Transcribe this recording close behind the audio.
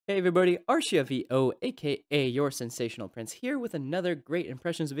Hey everybody, Arshia VO AKA your sensational prince here with another great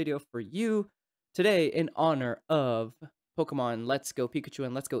impressions video for you. Today, in honor of Pokemon Let's Go Pikachu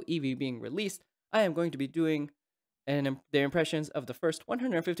and Let's Go Evee being released, I am going to be doing their impressions of the first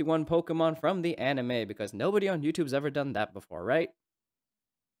 151 Pokemon from the anime, because nobody on YouTube's ever done that before, right?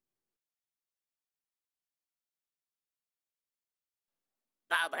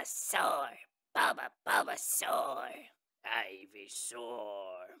 Bulbasaur, Bulbasaur,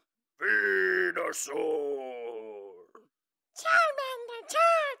 Ivysaur, Venusaur, Charmander,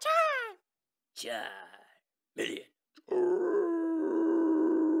 Charmeleon,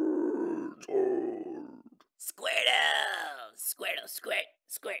 Squirtle,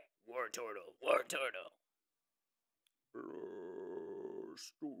 Squirt, Wartortle,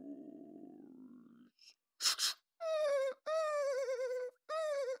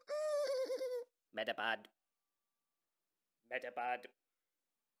 Metapod,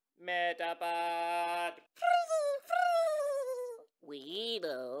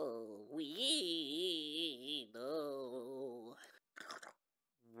 Weedle.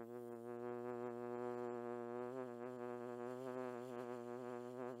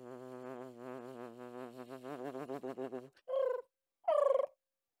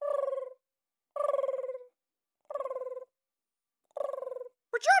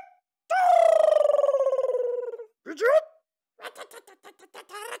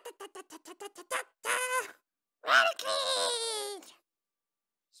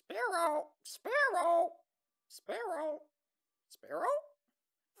 Sparrow.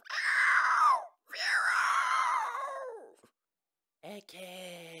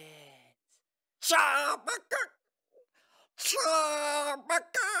 Ekans. Chabaka.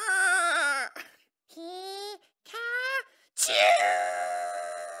 Pikachu.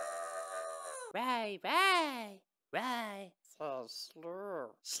 Right. So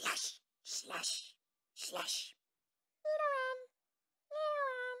slow. Slash.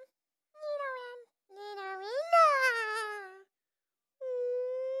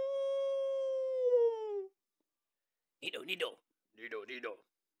 Nido King.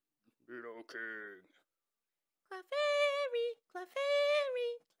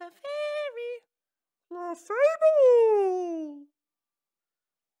 Clefable.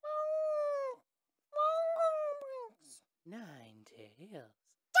 Ninetales.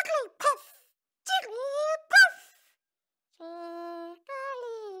 Jigglypuff.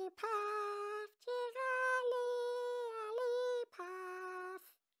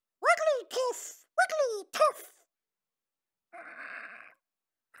 Wigglytuff.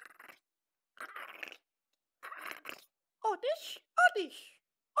 Oddish.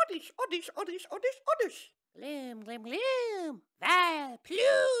 Gloom. Val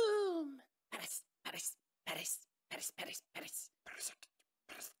Plume. Paris.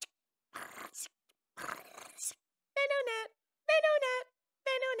 Venonat.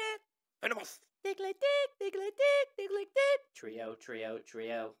 Venomous. Diglett. Trio.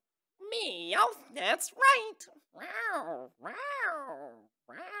 Meow, that's right. Wow.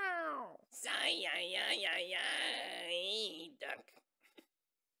 Sigh,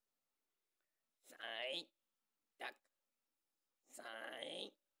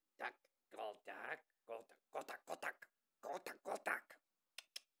 duck. Golduck.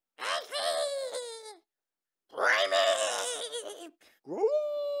 Primate.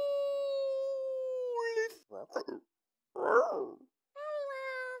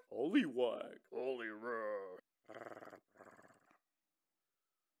 Hollywag.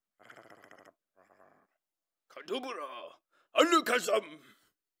 Kadubra. Alukazam.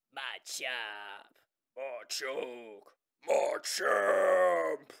 Machop.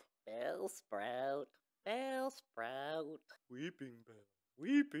 Machamp. Bellsprout. Weeping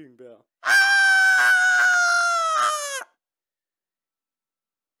Bell.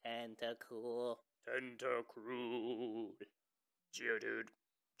 Tentacruel. Geodude.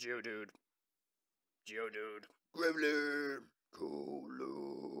 Graveler.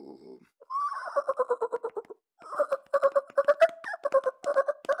 Golem.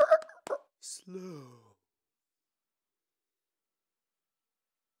 Slow.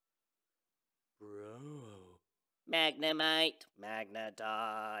 Bro. Magnemite.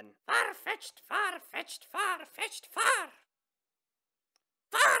 Magnadon. Far-fetched.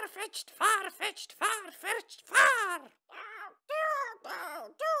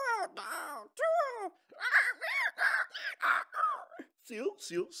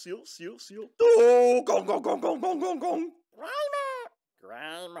 Seal. Oh, gong.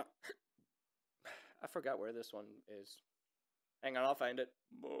 Grimer. I forgot where this one is. Hang on, I'll find it.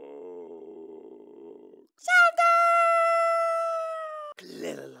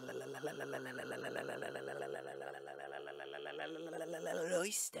 Zelda!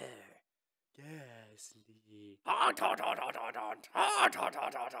 Oyster. Ghastly. Haunt, haunt, haunt, haunt, haunt, haunt, haunt, haunt,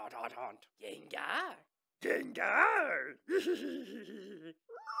 haunt, haunt, haunt, haunt, haunt. Gengar. Gengar.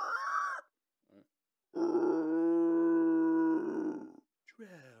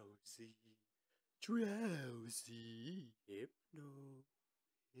 Drowsy. Drowsy. Hypno.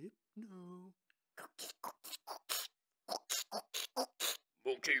 Hypno.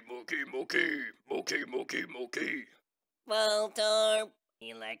 Mookie, mookie, mookie, mookie, mookie, mookie. Voltorb.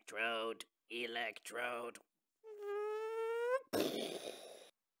 Electrode. Electrode.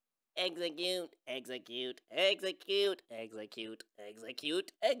 Execute, execute, execute, execute,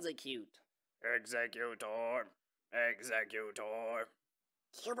 execute, execute. Executor. Executor.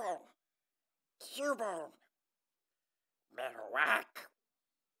 Cubble. Cubble. Marowak.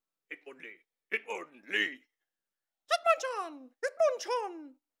 Hitmonlee. Hitmonchan! Hitmonchan!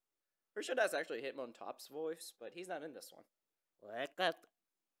 Pretty sure that's actually Hitmontop's voice, but he's not in this one.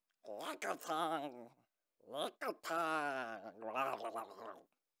 Look at tongue. Look at tongue.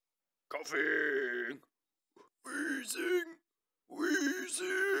 Coughing. Wheezing.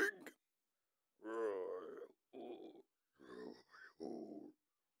 Wheezing.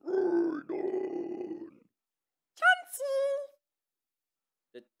 Chansey!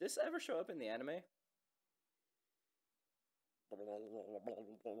 Did this ever show up in the anime?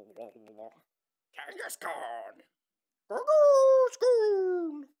 Kangaskhan. Kangaskhan!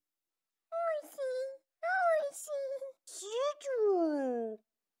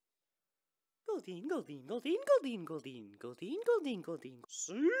 Goldeen, Goldeen, Goldeen, Goldeen, Goldeen, Goldeen, Goldeen, Goldeen.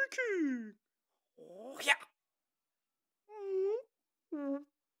 Seeking. Oh, yeah.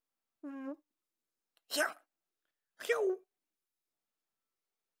 Yeah. Phew.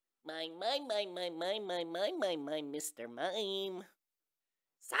 Mime, Mr. Mime.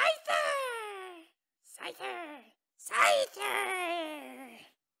 Scyther! Scyther! Scyther!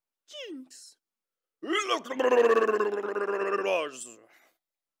 Jinx!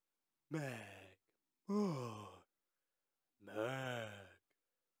 Mag. Oh. Mag.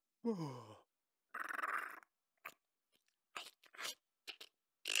 Oh.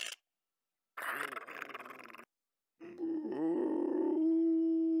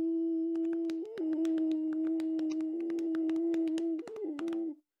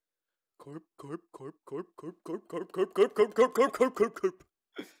 Corp, corp, corp, corp, corp, corp, corp, corp, corp, corp, corp, corp, corp, corp, corp.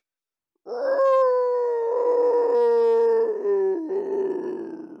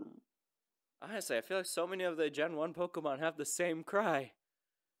 Honestly, I feel like so many of the Gen 1 Pokemon have the same cry.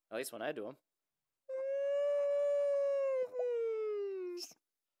 At least when I do them.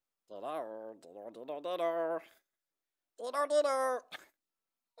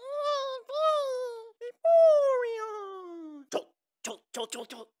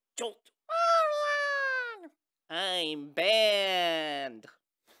 I'm banned.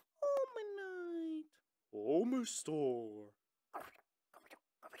 Bulbasaur.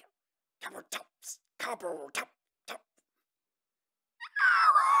 Copper tops. Copper top. Top.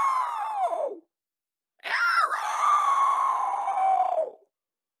 Arrow! Arrow!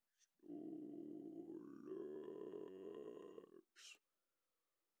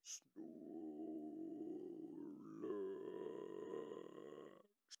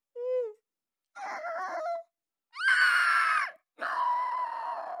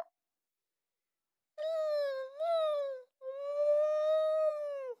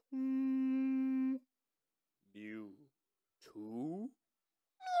 Mewtwo?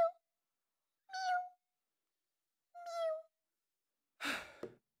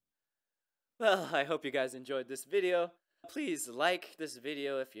 Well, I hope you guys enjoyed this video. Please like this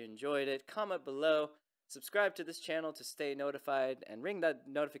video if you enjoyed it, comment below, subscribe to this channel to stay notified, and ring that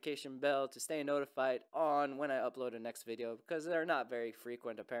notification bell to stay notified on when I upload a next video, because they're not very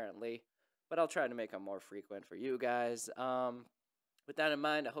frequent apparently, but I'll try to make them more frequent for you guys. With that in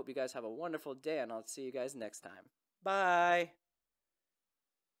mind, I hope you guys have a wonderful day, and I'll see you guys next time. Bye!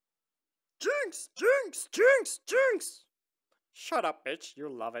 Jinx! Jinx! Jinx! Jinx! Shut up, bitch. You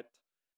love it.